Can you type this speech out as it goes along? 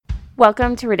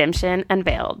Welcome to Redemption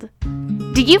Unveiled.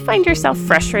 Do you find yourself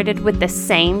frustrated with the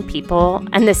same people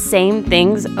and the same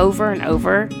things over and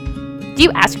over? Do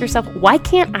you ask yourself, why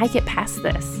can't I get past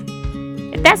this?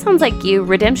 If that sounds like you,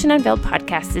 Redemption Unveiled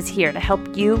podcast is here to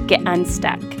help you get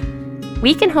unstuck.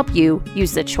 We can help you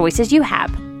use the choices you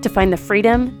have to find the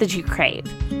freedom that you crave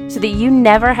so that you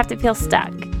never have to feel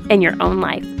stuck in your own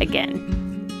life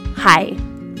again. Hi,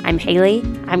 I'm Haley.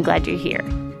 I'm glad you're here.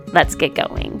 Let's get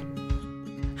going.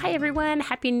 Hi everyone,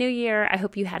 Happy New Year. I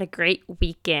hope you had a great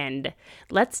weekend.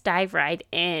 Let's dive right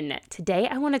in. Today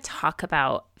I want to talk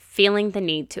about feeling the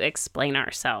need to explain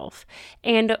ourselves.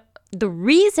 And the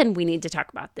reason we need to talk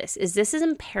about this is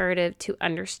imperative to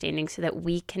understanding so that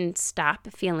we can stop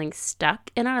feeling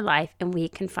stuck in our life and we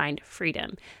can find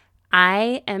freedom.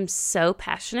 I am so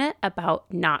passionate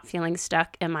about not feeling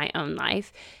stuck in my own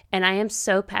life, and I am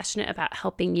so passionate about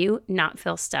helping you not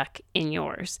feel stuck in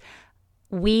yours.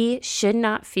 We should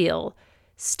not feel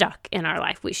stuck in our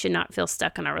life. We should not feel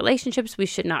stuck in our relationships. We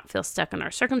should not feel stuck in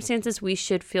our circumstances. We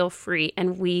should feel free,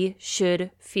 and we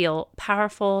should feel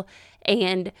powerful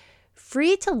and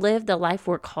free to live the life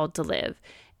we're called to live.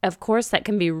 Of course, that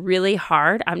can be really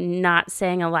hard. I'm not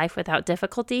saying a life without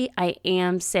difficulty. I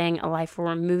am saying a life where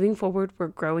we're moving forward, we're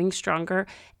growing stronger,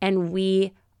 and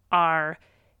we are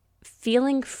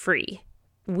feeling free.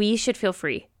 We should feel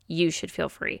free. You should feel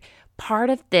free.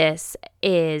 Part of this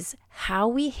is how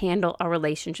we handle our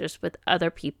relationships with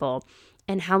other people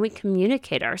and how we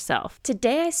communicate ourselves.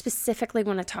 Today, I specifically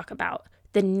want to talk about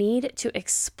the need to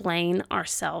explain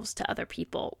ourselves to other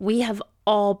people. We have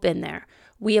all been there.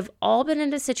 We have all been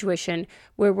in a situation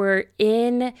where we're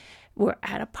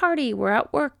at a party, we're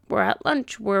at work, we're at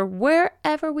lunch, we're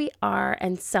wherever we are,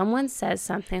 and someone says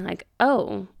something like,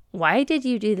 "Oh, why did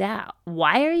you do that?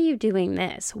 Why are you doing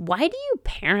this? Why do you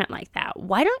parent like that?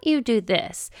 Why don't you do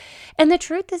this?" And the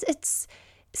truth is, it's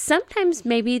sometimes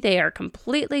maybe they are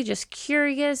completely just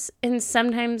curious, and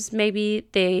sometimes maybe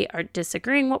they are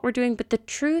disagreeing what we're doing. But the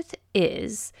truth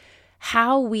is,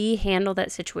 how we handle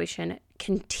that situation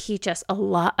can teach us a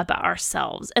lot about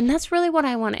ourselves. And that's really what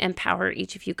I want to empower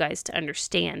each of you guys to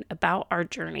understand about our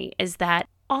journey, is that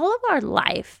all of our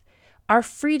life, our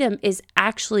freedom is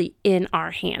actually in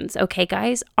our hands. Okay,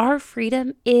 guys, our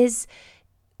freedom is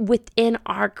within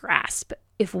our grasp.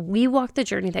 If we walk the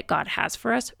journey that God has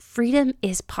for us, freedom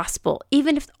is possible.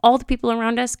 Even if all the people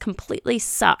around us completely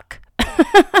suck.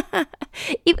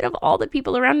 Even if all the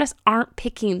people around us aren't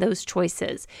picking those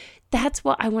choices. That's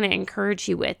what I want to encourage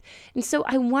you with. And so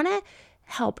I want to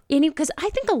help because I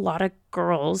think a lot of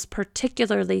girls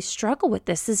particularly struggle with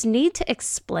this need to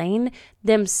explain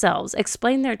themselves,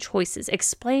 explain their choices,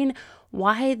 explain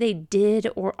why they did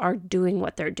or are doing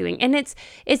what they're doing. And it's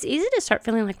easy to start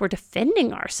feeling like we're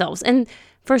defending ourselves. And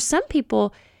for some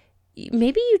people,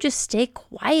 maybe you just stay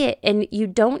quiet and you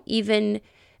don't even,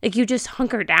 you just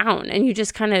hunker down and you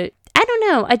just kind of, I don't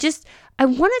know. I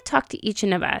want to talk to each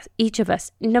of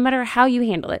us, no matter how you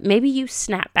handle it. Maybe you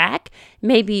snap back,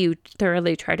 maybe you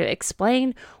thoroughly try to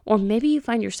explain, or maybe you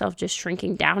find yourself just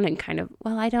shrinking down and kind of,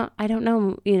 well, I don't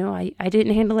know, I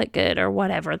didn't handle it good, or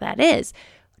whatever that is.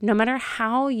 No matter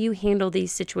how you handle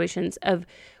these situations of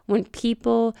when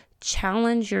people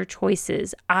challenge your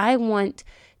choices, I want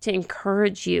to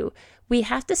encourage you. We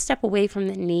have to step away from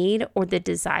the need or the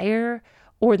desire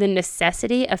or the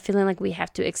necessity of feeling like we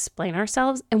have to explain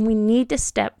ourselves, and we need to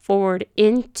step forward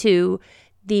into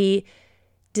the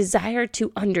desire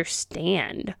to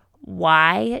understand,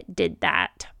 why did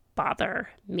that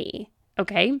bother me?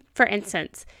 Okay? For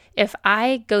instance, if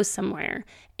I go somewhere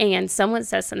and someone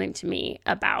says something to me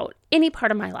about any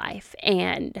part of my life,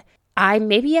 and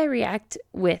maybe I react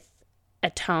with a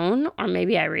tone, or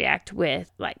maybe I react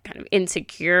with like kind of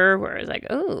insecure, where it's like,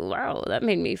 oh, wow, that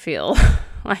made me feel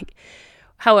like,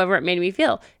 however it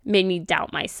made me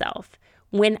doubt myself.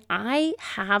 When I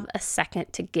have a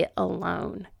second to get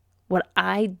alone, what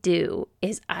I do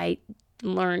is I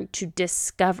learn to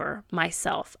discover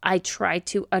myself. I try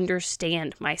to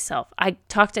understand myself. I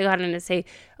talk to God and I say,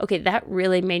 okay, that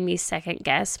really made me second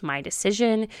guess my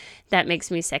decision. That makes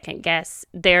me second guess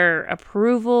their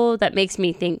approval. That makes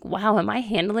me think, wow, am I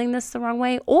handling this the wrong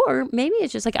way? Or maybe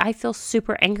it's just like I feel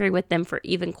super angry with them for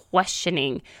even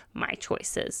questioning my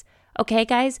choices. Okay,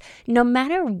 guys, no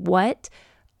matter what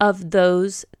of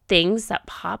those things that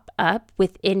pop up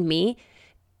within me,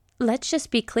 let's just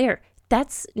be clear.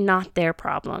 That's not their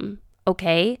problem,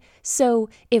 okay? So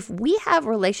if we have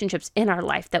relationships in our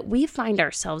life that we find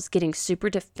ourselves getting super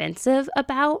defensive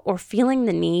about, or feeling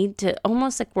the need to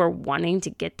almost like we're wanting to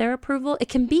get their approval, it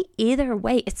can be either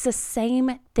way. It's the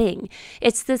same thing.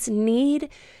 It's this need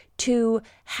to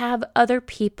have other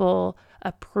people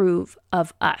approve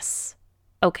of us.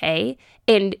 Okay?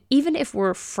 And even if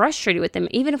we're frustrated with them,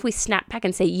 even if we snap back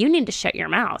and say, you need to shut your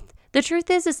mouth, the truth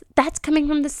is that's coming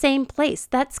from the same place.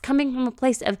 That's coming from a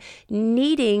place of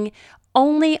needing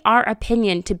only our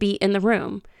opinion to be in the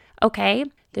room. Okay?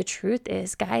 The truth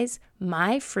is, guys,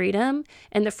 my freedom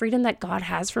and the freedom that God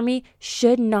has for me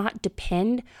should not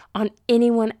depend on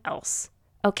anyone else.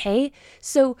 Okay?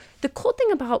 So the cool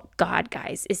thing about God,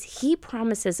 guys, is He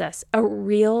promises us a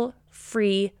real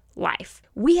free life.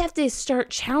 We have to start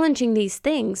challenging these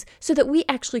things so that we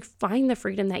actually find the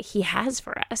freedom that He has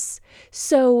for us.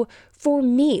 So for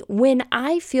me, when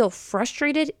I feel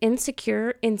frustrated,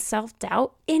 insecure, in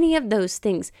self-doubt, any of those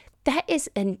things, that is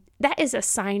a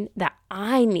sign that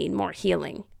I need more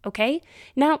healing. Okay?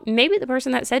 Now, maybe the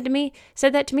person that said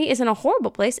that to me is in a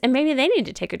horrible place, and maybe they need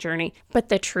to take a journey. But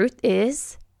the truth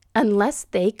is, unless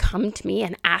they come to me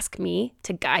and ask me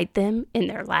to guide them in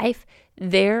their life,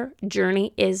 their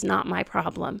journey is not my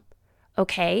problem.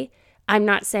 Okay? I'm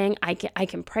not saying I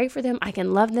can pray for them, I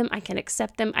can love them, I can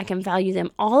accept them, I can value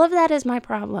them. All of that is my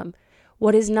problem.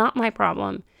 What is not my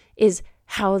problem is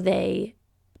how they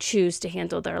choose to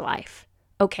handle their life.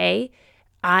 Okay?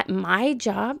 My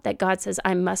job that God says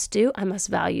I must do, I must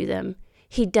value them.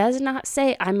 He does not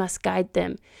say I must guide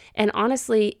them. And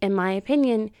honestly, in my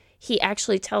opinion, He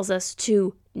actually tells us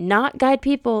to not guide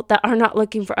people that are not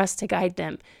looking for us to guide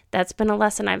them. That's been a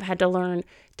lesson I've had to learn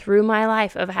through my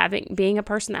life of being a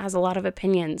person that has a lot of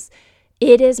opinions.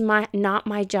 It is not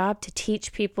my job to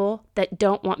teach people that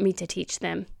don't want me to teach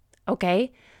them.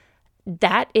 Okay?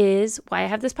 That is why I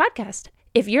have this podcast.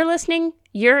 If you're listening,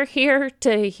 you're here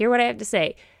to hear what I have to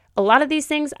say. A lot of these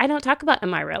things I don't talk about in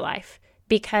my real life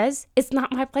because it's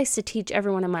not my place to teach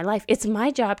everyone in my life. It's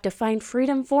my job to find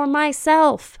freedom for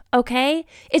myself, okay?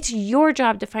 It's your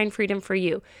job to find freedom for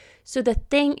you. So the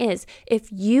thing is, if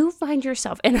you find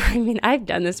yourself, and I mean, I've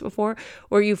done this before,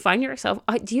 where you find yourself,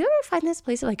 do you ever find this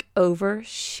place of like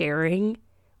oversharing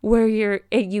where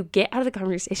you get out of the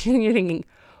conversation and you're thinking,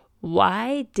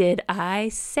 why did I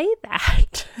say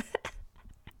that?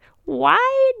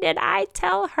 Why did I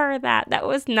tell her that? That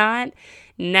was not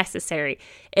necessary.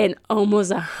 And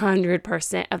almost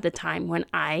 100% of the time when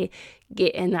I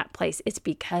get in that place, it's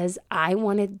because I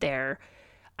wanted them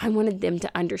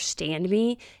to understand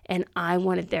me, and I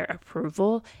wanted their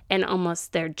approval and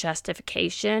almost their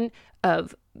justification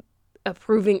of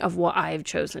approving of what I have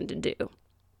chosen to do.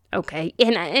 Okay.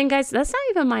 And guys, that's not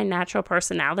even my natural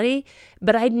personality,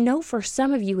 but I know for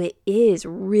some of you, it is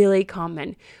really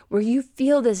common where you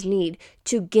feel this need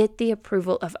to get the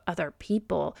approval of other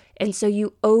people. And so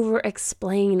you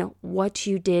over-explain what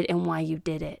you did and why you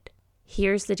did it.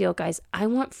 Here's the deal, guys. I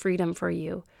want freedom for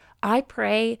you. I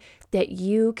pray that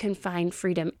you can find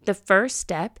freedom. The first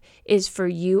step is for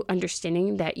you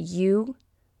understanding that you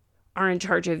are in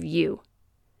charge of you.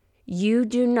 You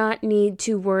do not need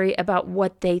to worry about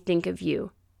what they think of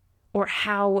you or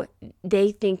how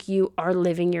they think you are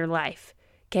living your life,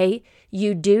 okay?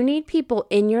 You do need people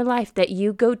in your life that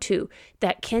you go to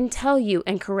that can tell you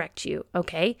and correct you,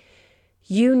 okay?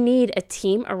 You need a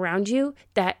team around you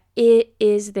that it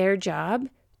is their job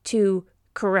to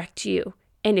correct you.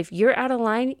 And if you're out of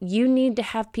line, you need to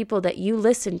have people that you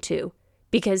listen to.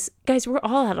 Because, guys, we're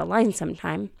all out of line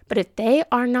sometime. But if they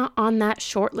are not on that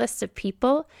short list of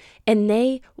people and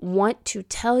they want to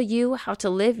tell you how to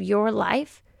live your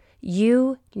life,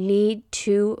 you need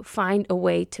to find a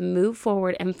way to move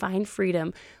forward and find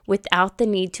freedom without the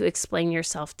need to explain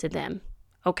yourself to them.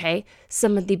 Okay?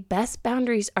 Some of the best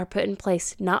boundaries are put in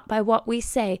place not by what we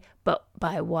say, but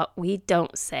by what we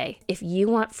don't say. If you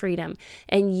want freedom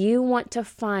and you want to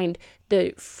find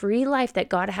the free life that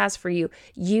God has for you,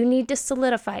 you need to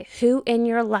solidify who in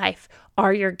your life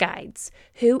are your guides.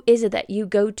 Who is it that you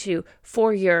go to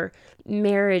for your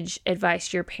marriage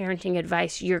advice, your parenting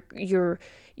advice, your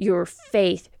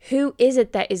faith? Who is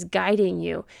it that is guiding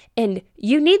you? And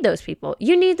you need those people.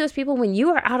 You need those people when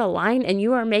you are out of line and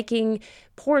you are making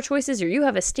poor choices or you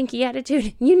have a stinky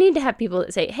attitude. You need to have people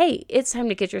that say, hey, it's time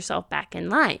to get yourself back in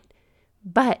line.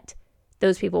 But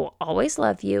those people will always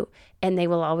love you and they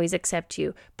will always accept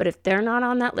you. But if they're not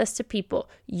on that list of people,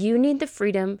 you need the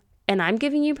freedom. And I'm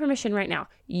giving you permission right now.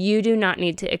 You do not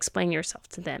need to explain yourself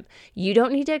to them. You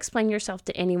don't need to explain yourself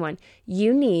to anyone.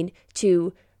 You need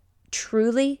to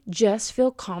truly just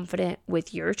feel confident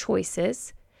with your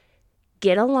choices.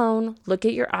 Get alone, look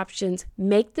at your options,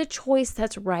 make the choice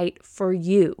that's right for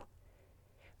you.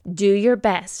 Do your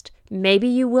best. Maybe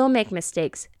you will make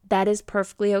mistakes. That is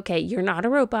perfectly okay. You're not a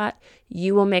robot.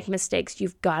 You will make mistakes.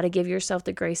 You've got to give yourself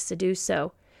the grace to do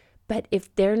so. But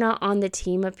if they're not on the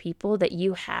team of people that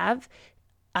you have,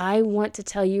 I want to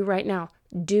tell you right now,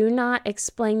 Do not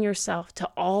explain yourself to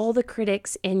all the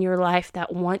critics in your life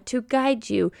that want to guide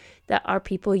you, that are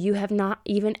people you have not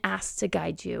even asked to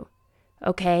guide you.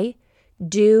 Okay?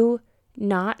 Do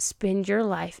not spend your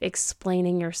life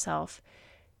explaining yourself.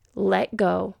 Let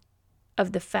go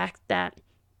of the fact that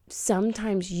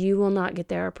sometimes you will not get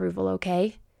their approval,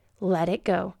 okay? Let it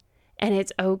go. And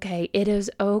it's okay. It is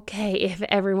okay if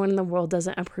everyone in the world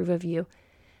doesn't approve of you.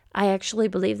 I actually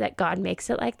believe that God makes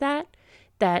it like that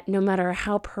no matter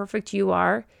how perfect you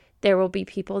are, there will be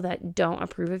people that don't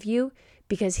approve of you,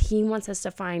 because He wants us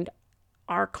to find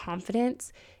our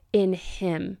confidence in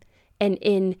Him.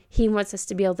 And He wants us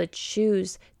to be able to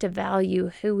choose to value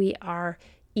who we are,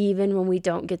 even when we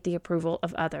don't get the approval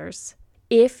of others.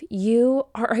 If you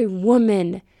are a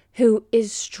woman who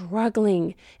is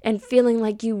struggling and feeling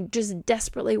like you just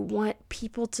desperately want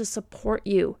people to support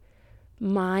you,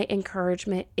 my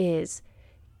encouragement is,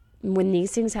 when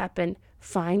these things happen,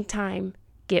 find time,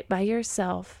 get by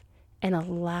yourself, and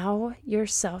allow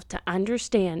yourself to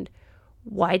understand,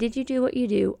 why did you do what you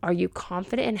do? Are you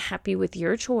confident and happy with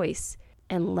your choice?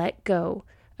 And let go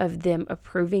of them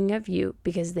approving of you,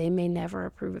 because they may never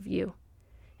approve of you.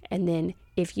 And then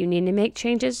if you need to make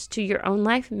changes to your own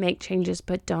life, make changes,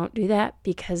 but don't do that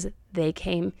because they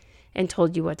came and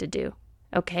told you what to do.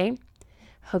 Okay?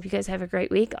 Hope you guys have a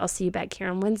great week. I'll see you back here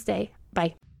on Wednesday.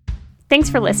 Bye. Thanks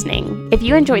for listening. If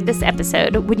you enjoyed this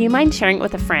episode, would you mind sharing it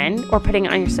with a friend or putting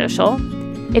it on your social?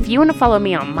 If you want to follow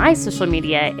me on my social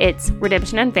media, it's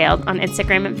Redemption Unveiled on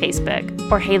Instagram and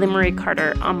Facebook, or Haley Marie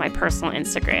Carter on my personal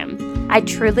Instagram. I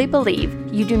truly believe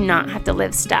you do not have to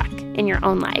live stuck in your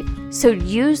own life. So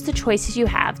use the choices you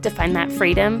have to find that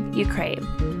freedom you crave.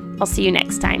 I'll see you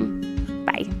next time.